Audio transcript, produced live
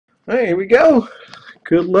Alright, here we go.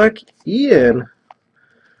 Good luck, Ian.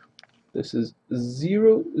 This is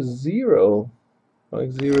 0-0. Like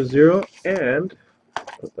 0-0. And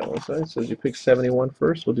put that one side. So you pick 71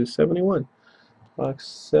 first. We'll do 71. Box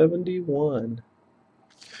 71.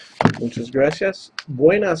 Muchas gracias.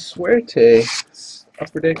 Buena suerte.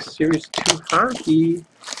 Upper Deck Series 2 hockey.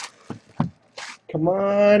 Come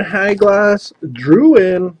on, High Glass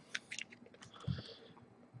Druin.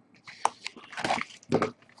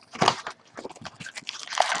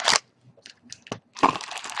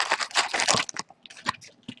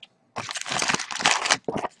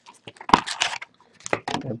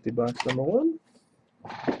 Empty box number 1.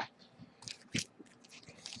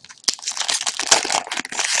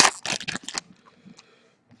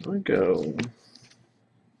 There we go.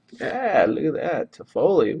 Yeah, look at that.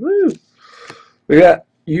 Toffoli. Woo! We got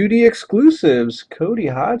UD exclusives. Cody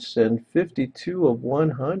Hodgson, 52 of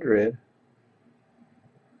 100.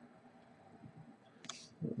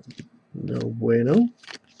 No bueno.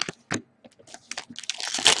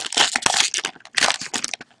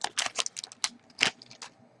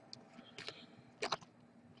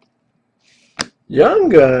 Young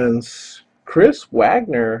Guns. Chris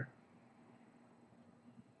Wagner.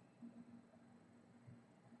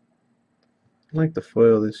 I like the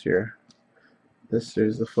foil this year. This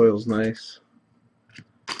series, the foil's nice.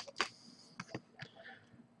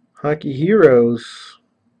 Hockey Heroes.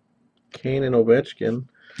 Kane and Ovechkin.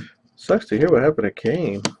 Sucks to hear what happened to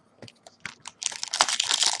Kane.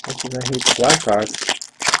 Much as I hate the Blackhawks.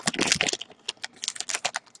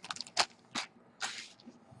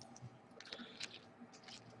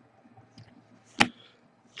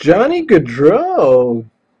 Johnny Gaudreau.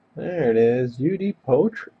 There it is. UD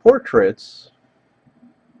Portraits.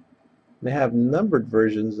 They have numbered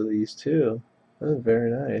versions of these too. That's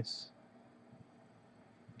very nice.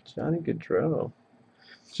 Johnny Gaudreau.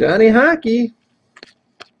 Johnny Hockey.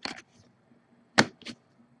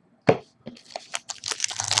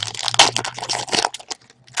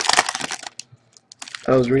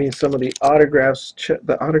 I was reading some of the autographs,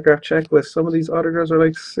 the autograph checklist. Some of these autographs are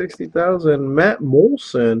like 60,000. Matt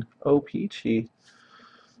Molson. Oh, peachy.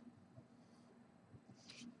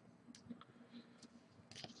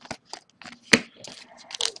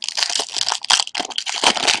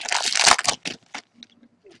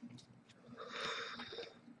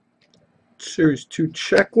 Series 2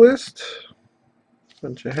 checklist.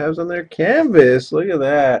 Bunch of halves on there. Canvas. Look at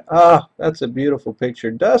that. Ah, that's a beautiful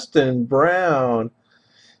picture. Dustin Brown.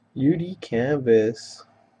 UD Canvas.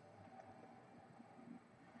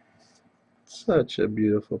 Such a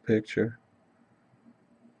beautiful picture.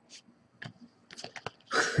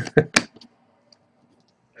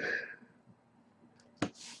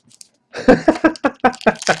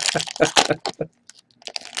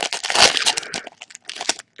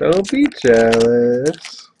 Don't be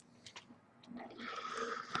jealous.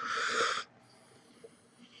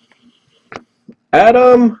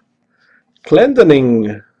 Adam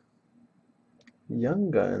Clendening.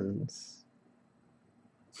 Young Guns.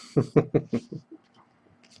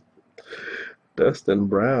 Dustin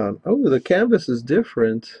Brown. Oh, the canvas is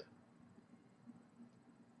different.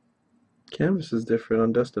 Canvas is different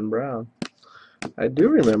on Dustin Brown. I do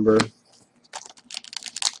remember.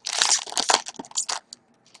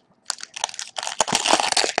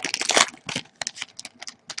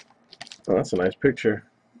 Oh, that's a nice picture.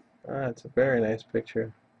 That's a very nice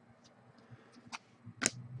picture.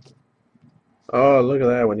 Oh, look at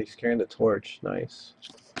that when he's carrying the torch. Nice.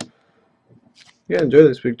 You gotta enjoy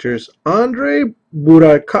these pictures. Andre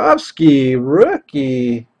Burakovsky,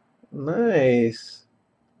 rookie. Nice.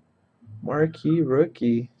 Marquee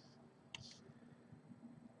rookie.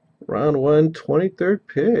 Round 1, 23rd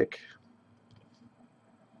pick.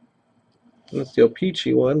 That's the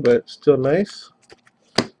peachy one, but still nice.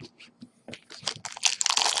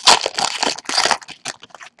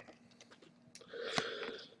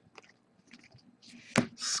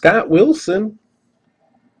 Scott Wilson.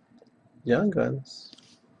 Young Guns.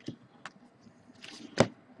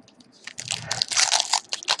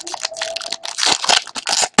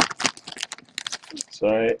 It's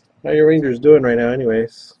alright. How your Rangers doing right now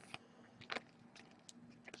anyways?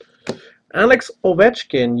 Alex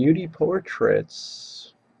Ovechkin, UD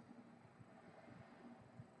Portraits.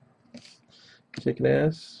 Kicking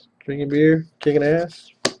ass, drinking beer, kicking ass.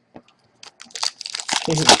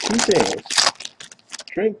 Can't do two things.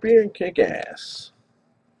 Drink beer and kick ass.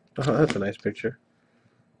 Oh, that's a nice picture.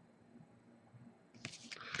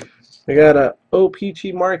 We got a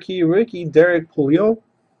OPG marquee rookie, Derek Pouliot.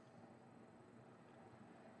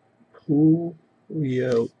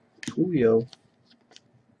 Pouliot.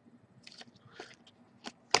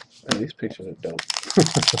 Oh, these pictures are dope.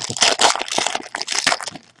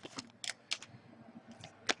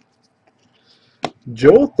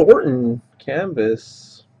 Joe Thornton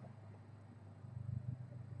canvas.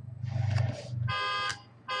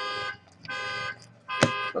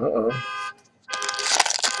 Uh-oh.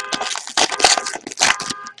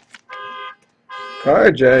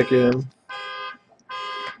 Carjacking.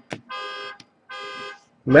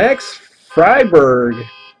 Max Freiberg.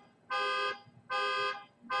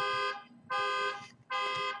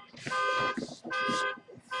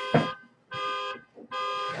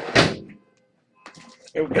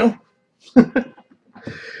 Here we go.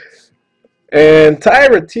 And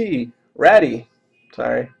Tyra T. Ratty.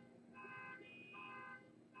 Sorry.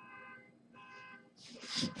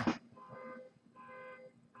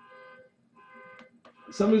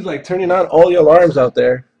 Somebody's like turning on all the alarms out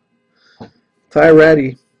there. Ty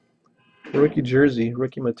Ratty. Rookie jersey.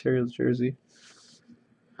 Rookie materials jersey.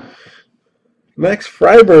 Max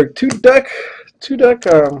Freiberg. Two duck.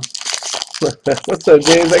 What's up,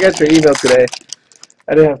 James? I got your email today.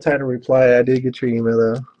 I didn't have time to reply. I did get your email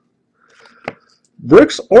though.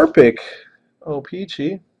 Brooks Orpik. Oh,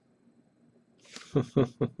 peachy. Come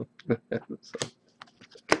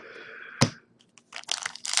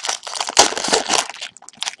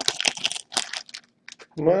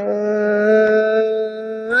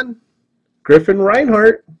on. Griffin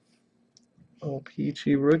Reinhardt. Oh,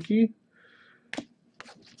 peachy rookie.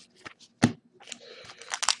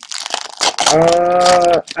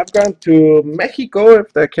 I've gone to Mexico,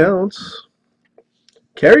 if that counts.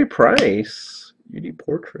 Carey Price. UD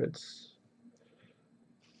Portraits.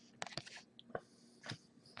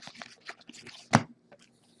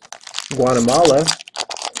 Guatemala.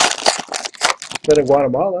 Been in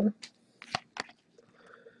Guatemala.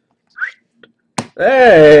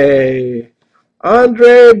 Hey!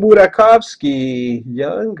 Andre Burakovsky.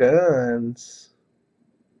 Young Guns.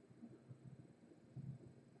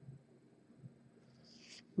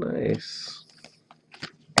 Nice.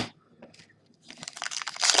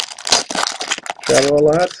 Travel a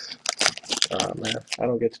lot? Oh man, I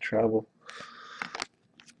don't get to travel.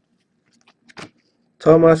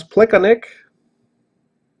 Tomas Plekanec.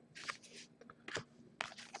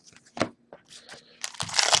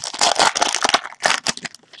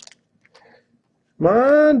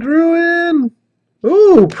 Mondruin.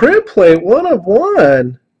 Ooh, print plate, 1 of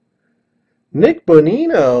 1. Nick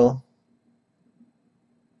Bonino.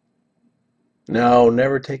 No,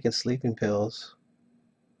 never taken sleeping pills.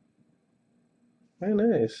 Very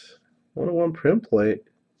nice. 1 of 1 print plate.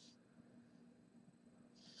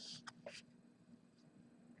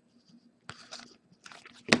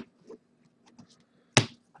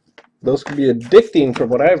 Those can be addicting from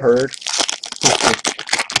what I've heard.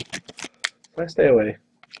 I stay away.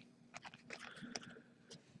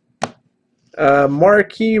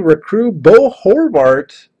 Marquee recruit Bo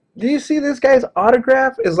Horvath. Do you see this guy's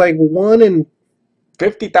autograph is like 1 in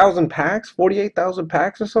 50,000 packs, 48,000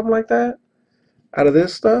 packs or something like that out of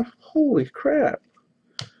this stuff? Holy crap.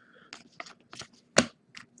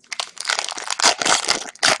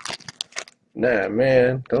 Nah,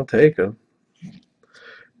 man, don't take him.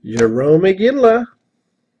 Jerome Iginla.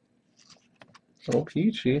 Oh,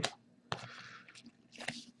 peachy.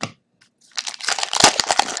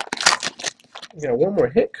 We got one more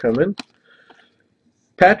hit coming.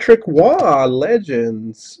 Patrick Waugh,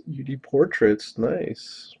 Legends. UD Portraits,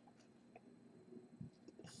 nice.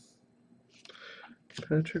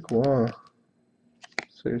 Patrick Waugh.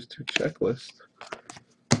 So here's 2 checklists.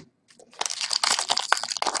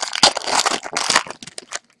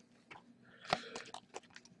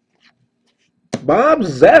 Bob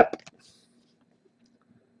Zepp.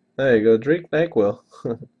 There you go. Drink NyQuil.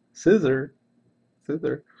 Scissor.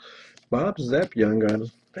 Bob Zepp, Young Gun.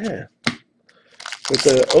 Man. With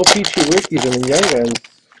the OPT rookies and the Young Guns,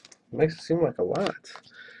 makes it seem like a lot.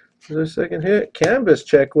 Here's our second hit. Canvas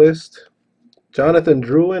checklist. Jonathan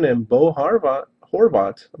Drouin and Bo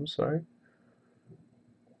Horvath. I'm sorry.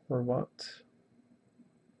 Horvath.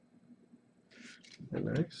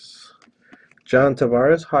 Nice. John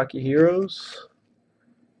Tavares, Hockey Heroes.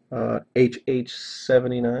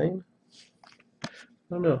 HH79. I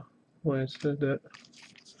don't know why it said that.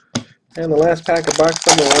 And the last pack of box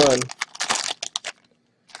number 1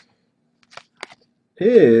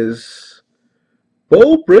 is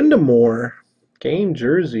Bo Brindamore. Game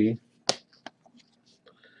jersey.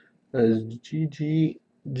 That is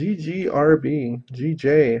GJRB.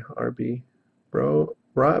 Bro,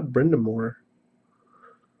 Rob Brindamore.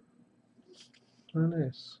 Oh,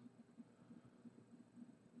 nice.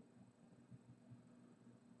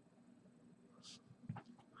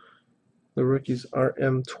 The rookies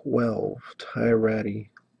RM12, Ty Ratty.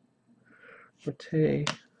 Mate.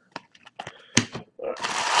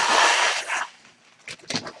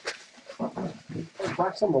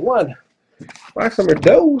 Box number 1. Box number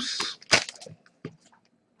dose.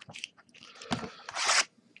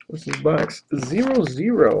 This is box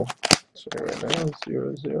 00. Sorry, right now,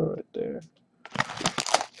 00 right there.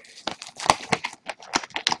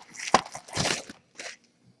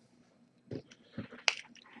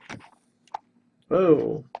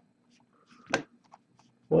 Oh.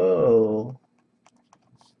 Whoa.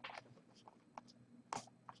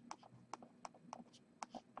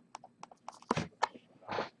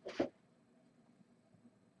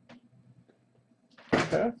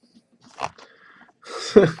 Okay.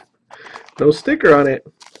 No sticker on it.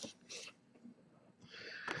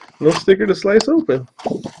 No sticker to slice open.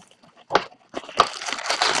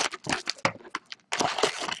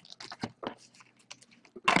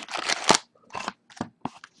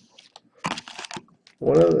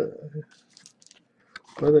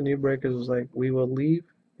 One of the new breakers was like, "We will leave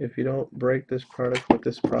if you don't break this product with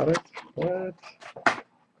this product." What?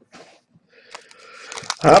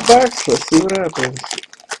 Hot box. Let's see what happens.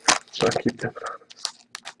 So I keep them on.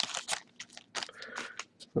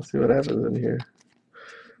 Let's see what happens in here.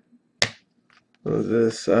 What is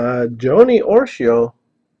this? Johnny Orshio.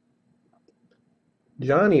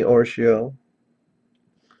 Johnny Orshio.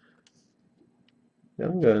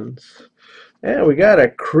 Young Guns. And we got a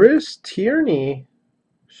Chris Tierney.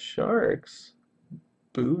 Sharks.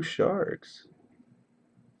 Boo Sharks.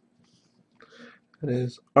 That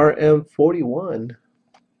is RM41.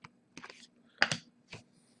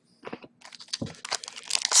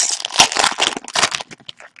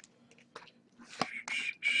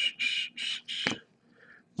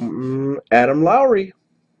 Adam Lowry.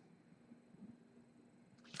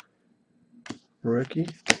 Rookie.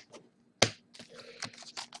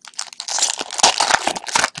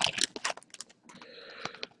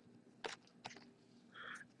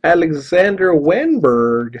 Alexander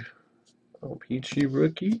Wenberg. Oh, peachy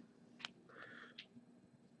rookie.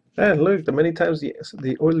 And look, the many times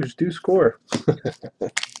the Oilers do score.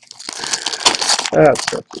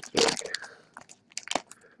 That's such a trick.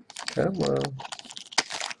 Come on.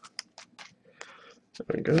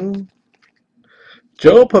 There we go.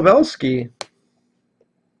 Joe Pavelski.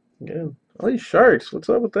 Again, all these Sharks. What's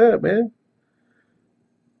up with that, man?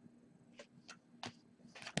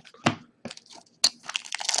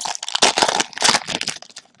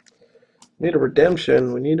 Need a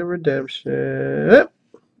redemption. We need a redemption.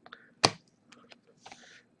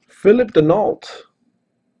 Philip Denault.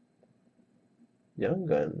 Young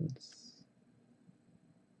Guns.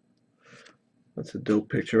 That's a dope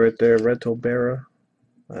picture right there. Reto Berra.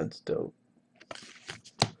 That's dope.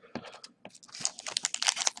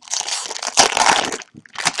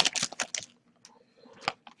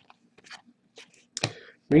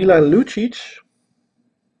 Milan Lucic.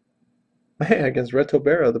 Man, against Reto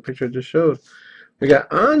Berra, the picture I just showed. We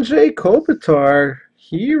got Andrei Kopitar.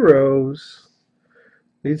 Heroes.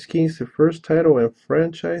 Leads Kings to first title in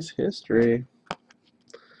franchise history.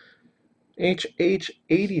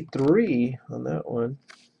 HH83 on that one.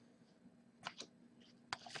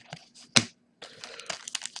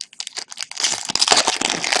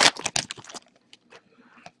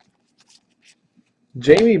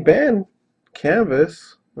 Jamie Benn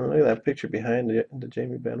canvas. Oh, look at that picture behind the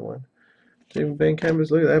Jamie Benn one. Jamie Benn canvas.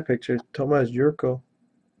 Look at that picture. Tomas Jurko.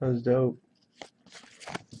 That's dope.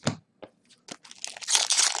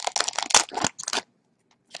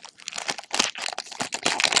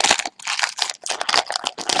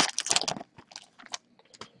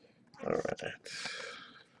 All right.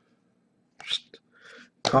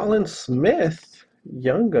 Colin Smith.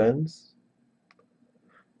 Young Guns.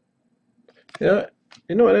 You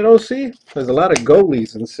know what I don't see? There's a lot of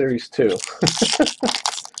goalies in Series 2.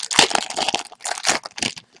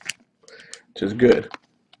 Which is good.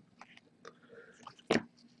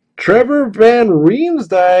 Trevor Van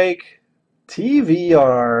Riemsdyk.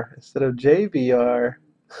 TVR instead of JVR.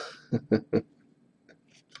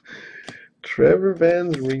 Trevor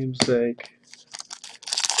Van Riemsdyk.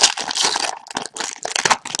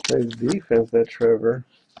 Nice defense, that Trevor.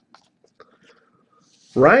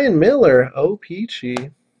 Ryan Miller. Oh, peachy.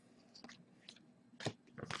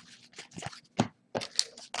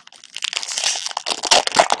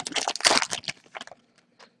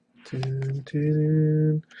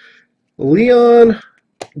 Leon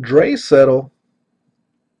Draisaitl.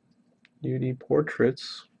 UD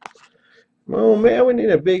Portraits. Oh man, we need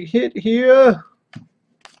a big hit here.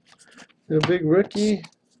 A big rookie.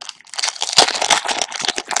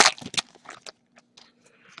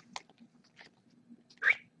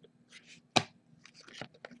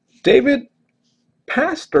 David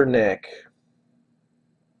Pasternak.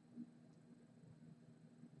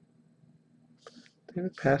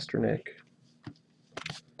 David Pasternak.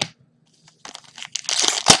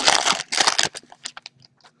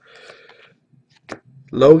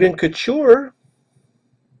 Logan Couture.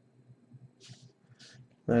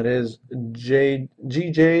 That is GJLC.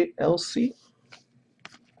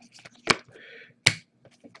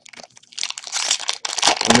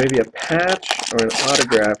 Or maybe a patch or an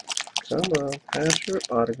autograph. Come on, patch or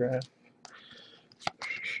autograph.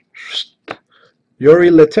 Yuri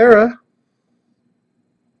Lettera.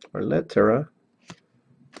 Or Lettera.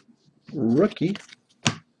 Rookie.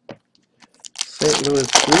 St. Louis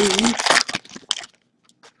Blues.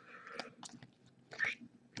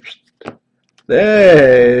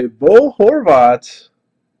 Hey, Bo Horvat.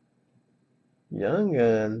 Young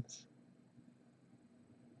Guns.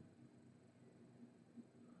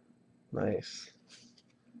 Nice.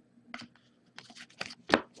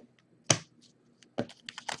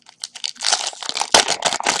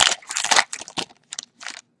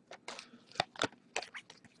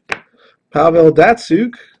 Pavel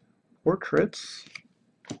Datsyuk. Portraits.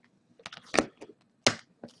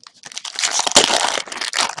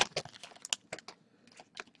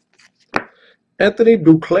 Anthony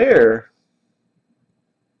Duclair.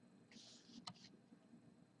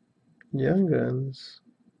 Young Guns.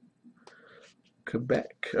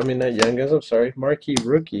 Quebec. I mean, not Young Guns, I'm sorry. Marquee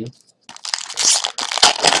Rookie.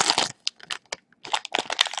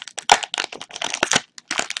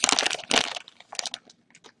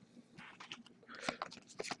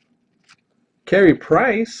 Carey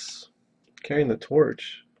Price. Carrying the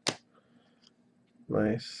torch.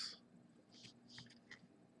 Nice.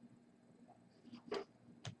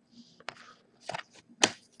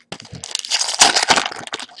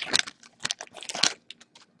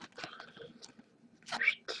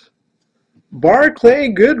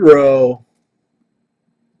 Barclay Goodrow.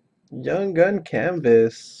 Young Gun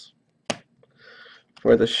Canvas.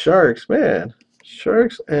 For the Sharks. Man,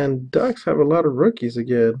 Sharks and Ducks have a lot of rookies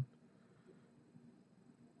again.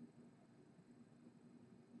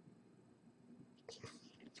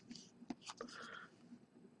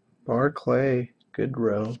 Barclay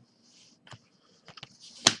Goodrow.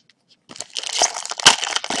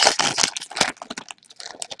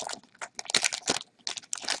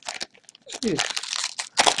 Jeez.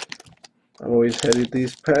 I'm always headed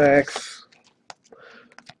these packs.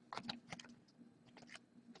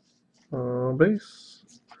 Base.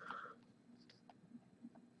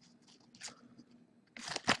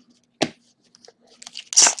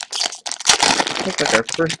 Looks like our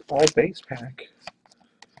first all base pack.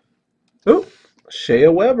 Oh, Shea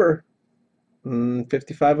Weber.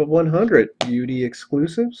 55 of 100. UD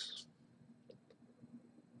exclusives.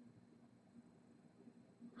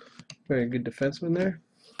 Very good defenseman there.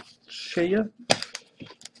 Shea.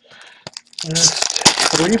 Last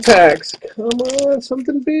 3 packs. Come on,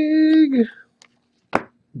 something big.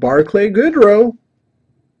 Barclay Goodrow.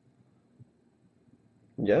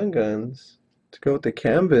 Young Guns. To go with the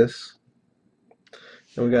canvas.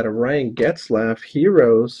 And we got a Ryan Getzlaf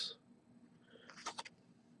Heroes.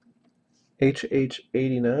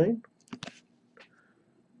 HH89.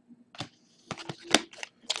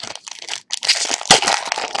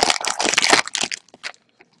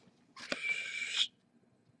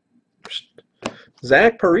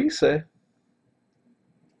 Zach Parise.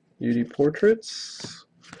 UD Portraits.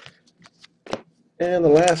 And the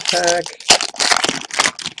last pack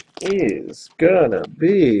is gonna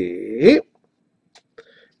be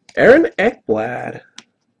Aaron Ekblad.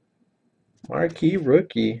 Marquee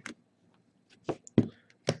Rookie.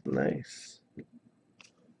 Nice.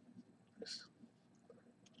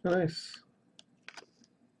 Nice.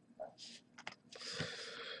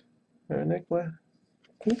 Aaron Ekblad.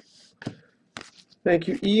 Cool. Thank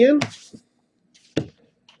you, Ian.